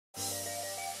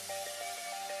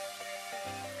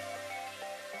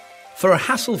For a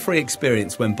hassle-free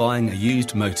experience when buying a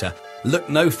used motor, look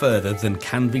no further than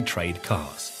Canvey Trade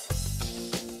Cars.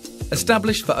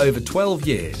 Established for over 12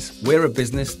 years, we're a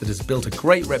business that has built a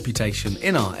great reputation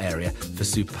in our area for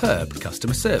superb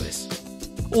customer service.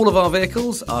 All of our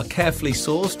vehicles are carefully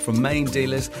sourced from main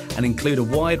dealers and include a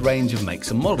wide range of makes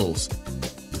and models.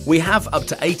 We have up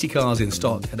to 80 cars in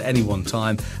stock at any one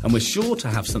time, and we're sure to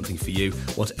have something for you,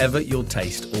 whatever your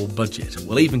taste or budget.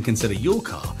 We'll even consider your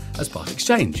car as part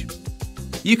exchange.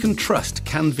 You can trust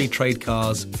Canvey Trade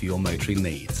Cars for your motoring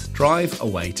needs. Drive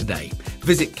away today.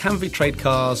 Visit Canvey Trade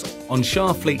Cars on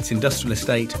Sharfleet's Industrial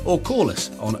Estate or call us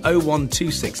on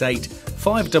 01268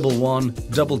 511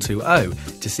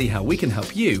 220 to see how we can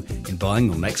help you in buying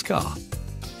your next car.